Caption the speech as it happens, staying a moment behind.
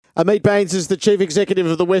Ameet Bains is the Chief Executive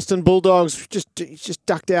of the Western Bulldogs. He's just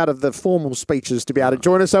ducked out of the formal speeches to be able to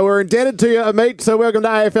join us. So we're indebted to you, Ameet. So welcome to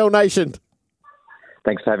AFL Nation.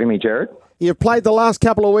 Thanks for having me, Jared. You've played the last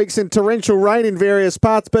couple of weeks in torrential rain in various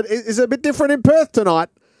parts, but is it a bit different in Perth tonight?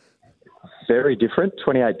 Very different.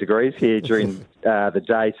 28 degrees here during the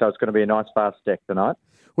day, so it's going to be a nice fast deck tonight.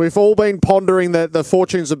 We've all been pondering the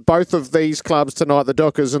fortunes of both of these clubs tonight, the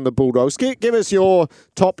Dockers and the Bulldogs. Give us your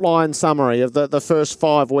top-line summary of the first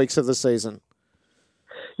 5 weeks of the season.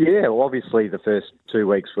 Yeah, well, obviously the first 2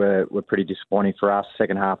 weeks were pretty disappointing for us.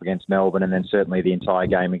 Second half against Melbourne, and then certainly the entire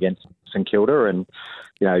game against St Kilda, and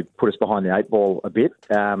put us behind the 8 ball a bit.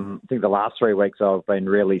 I think the last 3 weeks have been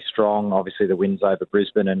really strong. Obviously the wins over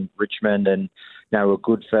Brisbane and Richmond, and were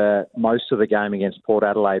good for most of the game against Port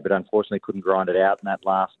Adelaide, but unfortunately couldn't grind it out in that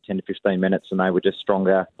last 10 to 15 minutes, and they were just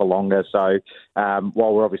stronger for longer. So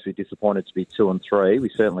while we're obviously disappointed to be 2 and 3, we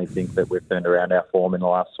certainly think that we've turned around our form in the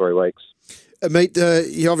last 3 weeks.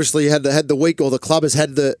 Ameet, you obviously had the week, or the club has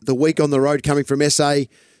had the week on the road coming from SA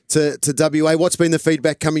to WA. What's been the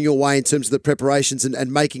feedback coming your way in terms of the preparations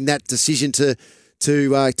and making that decision to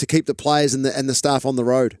keep the players and the staff on the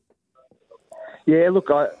road? Yeah, look,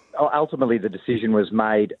 ultimately the decision was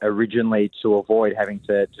made originally to avoid having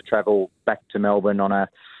to travel back to Melbourne on a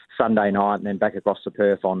Sunday night and then back across to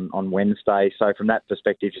Perth on Wednesday. So from that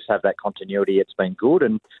perspective, just have that continuity. It's been good.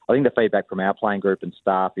 And I think the feedback from our playing group and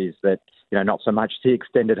staff is that, not so much the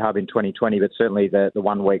extended hub in 2020, but certainly the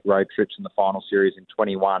 1 week road trips in the final series in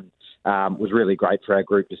 21 was really great for our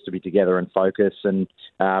group just to be together and focus. And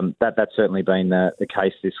that's certainly been the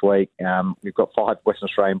case this week. We've got 5 Western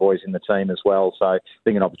Australian boys in the team as well. So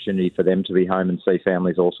being an opportunity for them to be home and see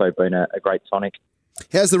families also been a great tonic.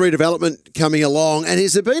 How's the redevelopment coming along? And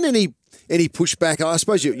has there been any pushback? I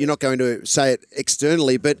suppose you're not going to say it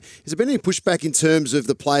externally, but has there been any pushback in terms of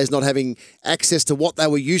the players not having access to what they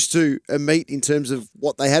were used to meet in terms of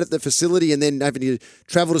what they had at the facility, and then having to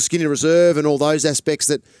travel to Skinny Reserve and all those aspects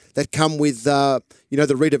that come with the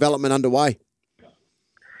redevelopment underway?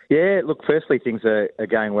 Yeah, look, firstly, things are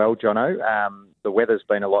going well, Jono. The weather's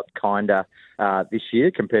been a lot kinder this year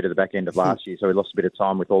compared to the back end of last year, so we lost a bit of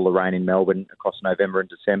time with all the rain in Melbourne across November and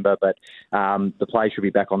December, but the play should be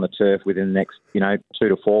back on the turf within the next 2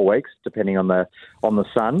 to 4 weeks, depending on the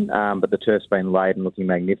sun, but the turf's been laid and looking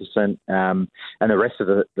magnificent, and the rest of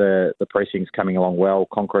the precinct's coming along well.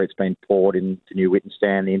 Concrete's been poured in the new Witten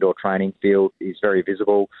stand. The indoor training field is very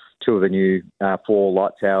visible. 2 of the new 4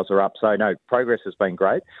 light towers are up. So, no, progress has been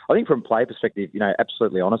great. I think from a play perspective,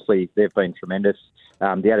 absolutely honestly, they've been tremendous.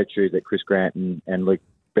 The attitude that Chris Grant and Luke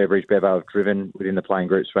Beveridge, Bevo, have driven within the playing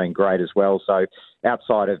group's been great as well. So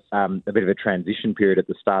outside of a bit of a transition period at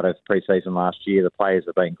the start of pre-season last year, the players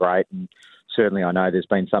have been great. And certainly I know there's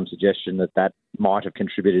been some suggestion that might have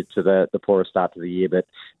contributed to the poorer start to the year, but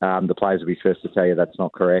the players will be first to tell you that's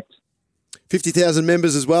not correct. 50,000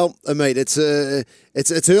 members as well, Ameet.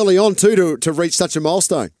 It's early on too to reach such a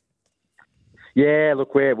milestone. Yeah,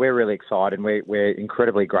 look, we're really excited. We're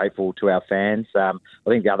incredibly grateful to our fans. I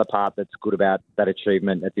think the other part that's good about that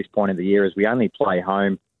achievement at this point of the year is we only play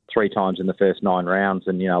home 3 times in the first 9 rounds,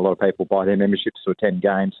 and a lot of people buy their memberships to attend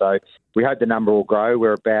games. So we hope the number will grow.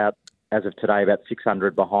 We're as of today, about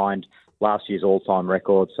 600 behind last year's all-time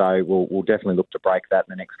record. So we'll definitely look to break that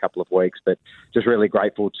in the next couple of weeks. But just really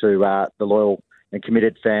grateful to the loyal and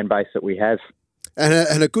committed fan base that we have.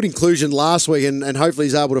 And a good inclusion last week, and hopefully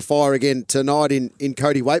he's able to fire again tonight in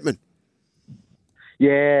Cody Waitman.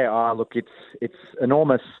 Yeah, look, it's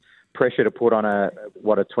enormous pressure to put on a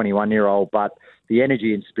 21-year-old, but the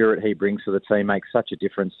energy and spirit he brings to the team makes such a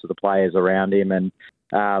difference to the players around him. And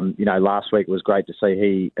last week was great to see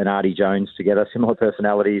he and Artie Jones together, similar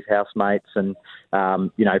personalities, housemates, and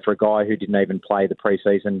for a guy who didn't even play the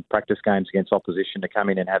pre-season practice games against opposition to come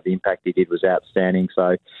in and have the impact he did was outstanding.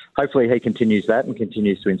 So hopefully he continues that and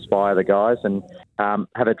continues to inspire the guys, and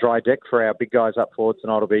have a dry deck for our big guys up forward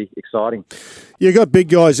tonight. Will be exciting. You got big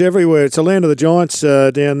guys everywhere. It's a land of the Giants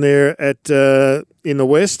down there in the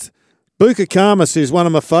West. Buka Karmas is one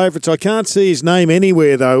of my favourites. I can't see his name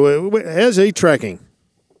anywhere though. How's he tracking?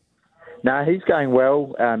 No, he's going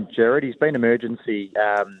well, Jared. He's been emergency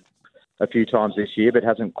a few times this year, but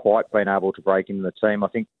hasn't quite been able to break into the team. I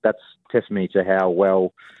think that's testimony to how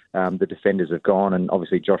well the defenders have gone. And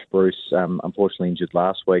obviously Josh Bruce, unfortunately injured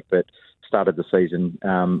last week, but started the season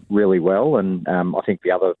really well. And I think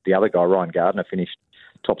the other guy, Ryan Gardner, finished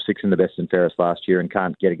top 6 in the best and fairest last year and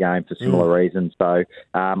can't get a game for similar reasons. So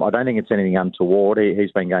I don't think it's anything untoward.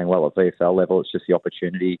 He's been going well at VFL level. It's just the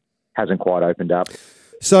opportunity hasn't quite opened up.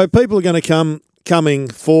 So people are going to come coming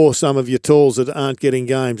for some of your tools that aren't getting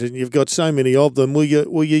games, and you've got so many of them. Will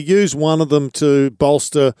you use one of them to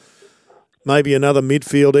bolster maybe another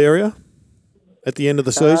midfield area at the end of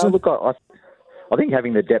the season? Look, I think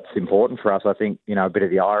having the depth's important for us. I think, a bit of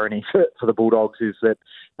the irony for the Bulldogs is that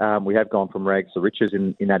we have gone from rags to riches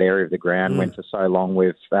in that area of the ground, when for so long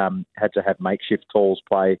we've had to have makeshift tools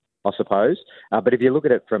play, I suppose. But if you look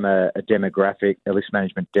at it from a demographic, a list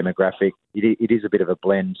management demographic, it is a bit of a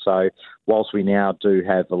blend. So whilst we now do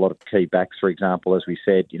have a lot of key backs, for example, as we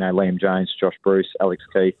said, Liam Jones, Josh Bruce, Alex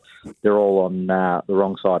Keith, they're all on the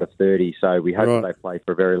wrong side of 30. So we hope that they play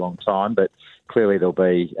for a very long time, but clearly there'll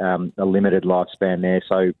be a limited lifespan there.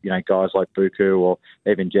 So, guys like Buku or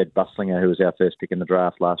even Jed Buslinger, who was our first pick in the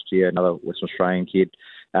draft last year, another Western Australian kid,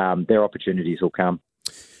 their opportunities will come.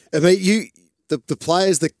 Ameet, the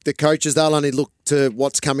players, the coaches, they'll only look to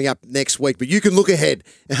what's coming up next week, but you can look ahead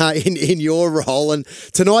in your role. And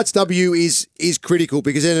tonight's W is critical,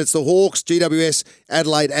 because then it's the Hawks, GWS,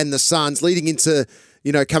 Adelaide and the Suns leading into,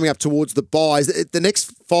 coming up towards the buys. The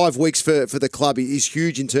next 5 weeks for the club is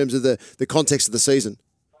huge in terms of the context of the season.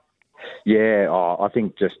 Yeah, I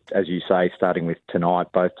think just as you say, starting with tonight,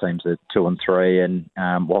 both teams are 2 and 3, and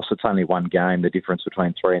whilst it's only one game, the difference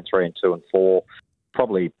between 3 and 3 and 2 and 4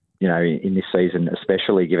 probably, in this season,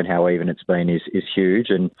 especially given how even it's been, is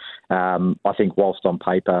huge. And I think whilst on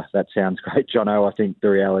paper that sounds great, Jono, I think the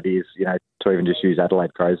reality is, to even just use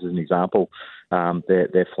Adelaide Crows as an example,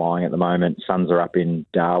 they're flying at the moment. Suns are up in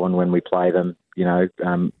Darwin when we play them,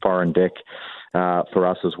 foreign deck for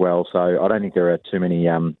us as well. So I don't think there are too many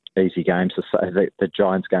easy games to say. The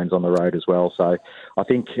Giants games on the road as well. So I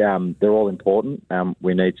think they're all important.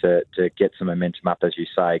 We need to get some momentum up, as you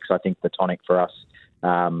say, because I think the tonic for us,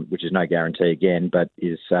 which is no guarantee again, but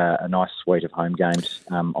is a nice suite of home games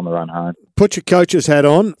on the run home. Put your coach's hat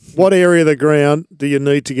on. What area of the ground do you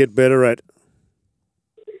need to get better at?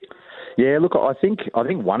 Yeah, look, I think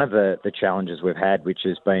one of the challenges we've had, which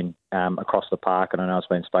has been across the park, and I know it's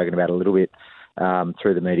been spoken about a little bit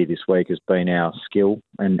through the media this week, has been our skill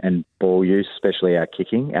and ball use, especially our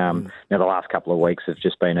kicking. Now, the last couple of weeks have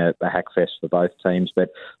just been a hackfest for both teams, but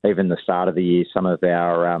even the start of the year, some of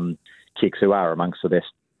our kicks, who are amongst the best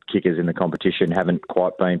kickers in the competition, haven't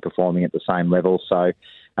quite been performing at the same level. So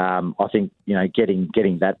I think,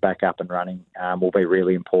 getting that back up and running will be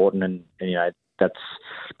really important, and that's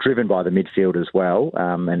driven by the midfield as well,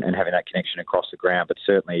 and having that connection across the ground. But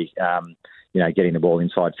certainly, getting the ball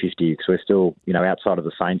inside 50, because we're still, outside of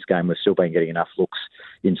the Saints game, we've still been getting enough looks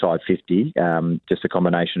inside 50. Just a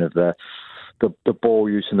combination of the ball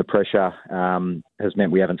use and the pressure has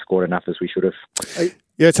meant we haven't scored enough as we should have.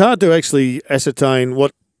 Yeah, it's hard to actually ascertain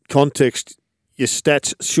what context your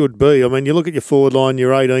stats should be. I mean, you look at your forward line,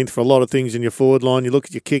 you're 18th for a lot of things in your forward line. You look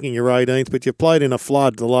at your kicking, you're 18th, but you've played in a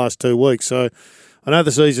flood the last 2 weeks. So I know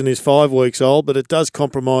the season is 5 weeks old, but it does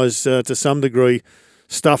compromise to some degree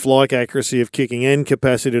stuff like accuracy of kicking and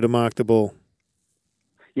capacity to mark the ball.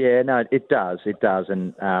 Yeah, no, it does.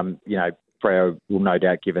 And, Freo will no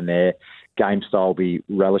doubt, given their game style, be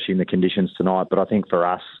relishing the conditions tonight. But I think for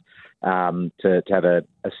us, to have a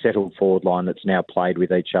settled forward line that's now played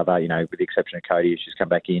with each other, with the exception of Cody, who's just come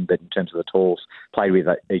back in, but in terms of the tools, played with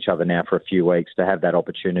each other now for a few weeks, to have that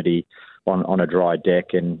opportunity on a dry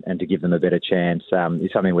deck and to give them a better chance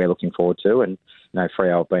is something we're looking forward to. And,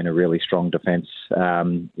 Freo have been a really strong defence.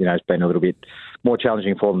 It's been a little bit more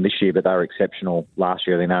challenging for them this year, but they were exceptional last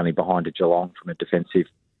year. They're only behind a Geelong from a defensive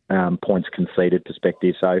points conceded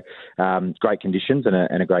perspective. So great conditions and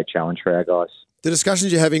a great challenge for our guys. The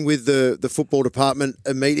discussions you're having with the football department,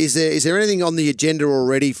 Ameet, is there anything on the agenda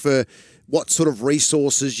already for what sort of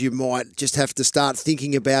resources you might just have to start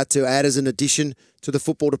thinking about to add as an addition to the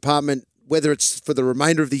football department, whether it's for the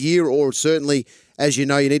remainder of the year or certainly, as you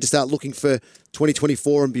know, you need to start looking for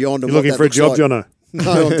 2024 and beyond? You're looking for a job, Jono?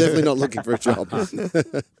 No, I'm definitely not looking for a job.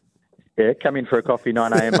 Yeah, come in for a coffee,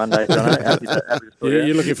 9 a.m. Monday, Jono.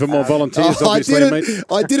 You're looking for more volunteers, obviously, mate.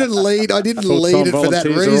 I didn't lead it for that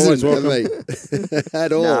reason, mate.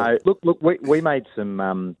 At all. No, look, we made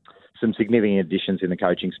some significant additions in the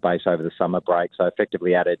coaching space over the summer break. So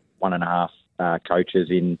effectively added 1.5 coaches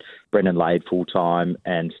in Brendan Lade full-time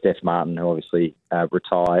and Steph Martin, who obviously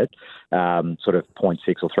retired, sort of 0.6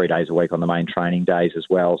 or 3 days a week on the main training days as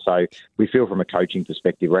well. So we feel from a coaching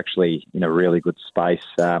perspective, we're actually in a really good space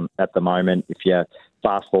at the moment. If you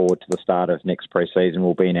fast forward to the start of next pre-season,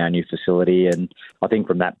 we'll be in our new facility. And I think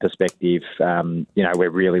from that perspective, we're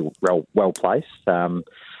really well placed.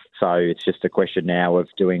 So it's just a question now of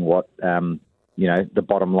doing what, the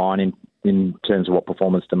bottom line in terms of what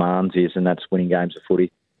performance demands is, and that's winning games of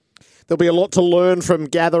footy. There'll be a lot to learn from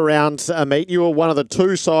Gather Round, Ameet. You were one of the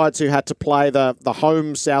two sides who had to play the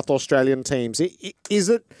home South Australian teams. Is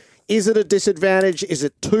it a disadvantage? Is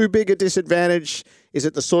it too big a disadvantage? Is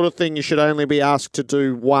it the sort of thing you should only be asked to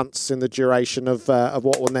do once in the duration of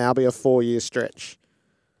what will now be a 4-year stretch?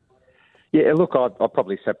 Yeah, look, I'll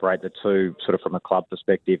probably separate the two sort of from a club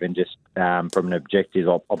perspective and just from an objective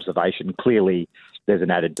observation. Clearly, there's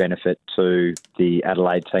an added benefit to the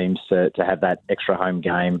Adelaide teams to have that extra home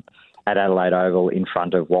game at Adelaide Oval in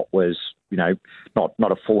front of what was, not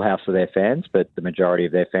a full house of their fans, but the majority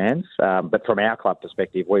of their fans. But from our club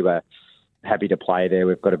perspective, we were happy to play there.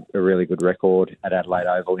 We've got a really good record at Adelaide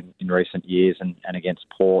Oval in recent years and against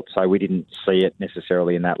Port, so we didn't see it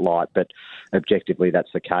necessarily in that light, but objectively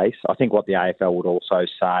that's the case. I think what the AFL would also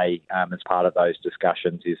say as part of those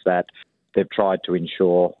discussions is that they've tried to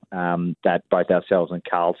ensure that both ourselves and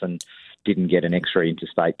Carlton didn't get an extra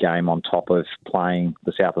interstate game on top of playing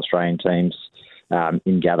the South Australian teams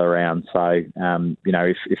in Gather Round. So,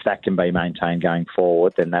 if that can be maintained going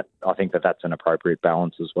forward, then I think that's an appropriate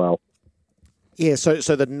balance as well. Yeah, so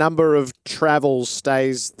the number of travels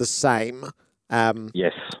stays the same.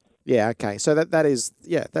 Yes. Yeah, okay. So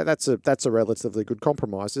that's a relatively good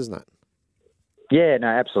compromise, isn't it? Yeah, no,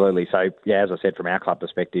 absolutely. So, yeah, as I said, from our club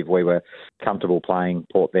perspective, we were comfortable playing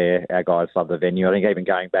Port there. Our guys love the venue. I think even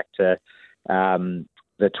going back to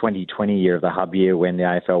the 2020 year of the hub year when the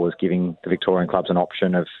AFL was giving the Victorian clubs an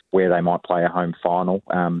option of where they might play a home final,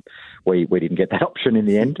 we didn't get that option in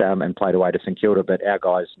the end and played away to St Kilda, but our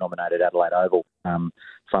guys nominated Adelaide Oval,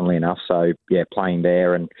 funnily enough. So, yeah, playing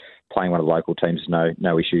there and playing one of the local teams is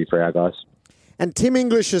no issue for our guys. And Tim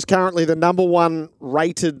English is currently the number one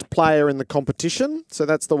rated player in the competition. So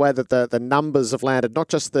that's the way that the numbers have landed, not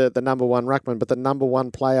just the number one ruckman, but the number one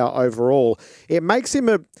player overall. It makes him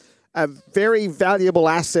a very valuable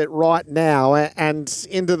asset right now and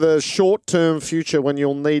into the short-term future when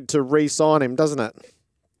you'll need to re-sign him, doesn't it?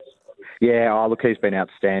 Yeah, look, he's been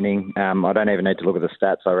outstanding. I don't even need to look at the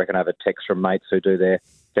stats. I reckon I have a text from mates who do their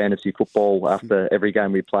fantasy football after every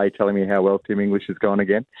game we play telling me how well Tim English has gone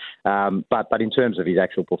again. But in terms of his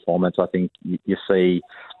actual performance, I think you see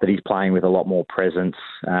that he's playing with a lot more presence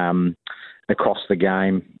across the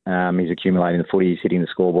game. He's accumulating the footy, he's hitting the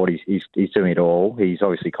scoreboard, he's doing it all. He's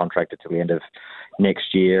obviously contracted till the end of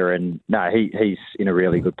next year, and no, he's in a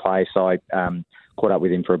really good place. I caught up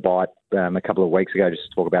with him for a bite a couple of weeks ago just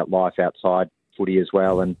to talk about life outside footy as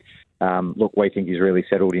well, and look, we think he's really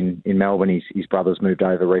settled in Melbourne. His brother's moved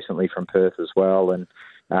over recently from Perth as well, and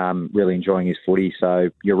really enjoying his footy. So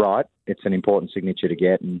you're right, it's an important signature to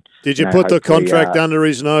get. And did you put the contract under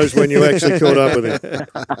his nose when you actually caught up with him?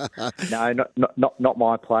 No, not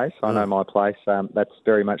my place. I know my place. That's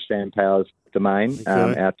very much Sam Power's domain.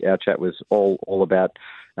 Okay. Our chat was all about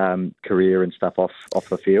career and stuff off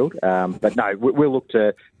the field. But no, we'll look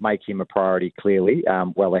to make him a priority clearly,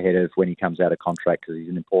 well ahead of when he comes out of contract because he's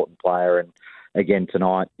an important player. And again,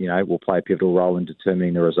 tonight, we'll play a pivotal role in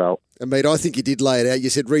determining the result. Mate, I think you did lay it out. You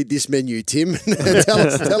said, read this menu, Tim. tell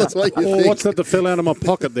us what you think. What's that that fell out of my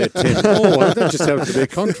pocket there, Tim? That just happened to be a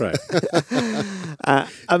contract.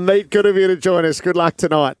 Ameet, good of you to join us. Good luck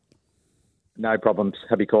tonight. No problems.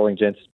 Happy calling, gents.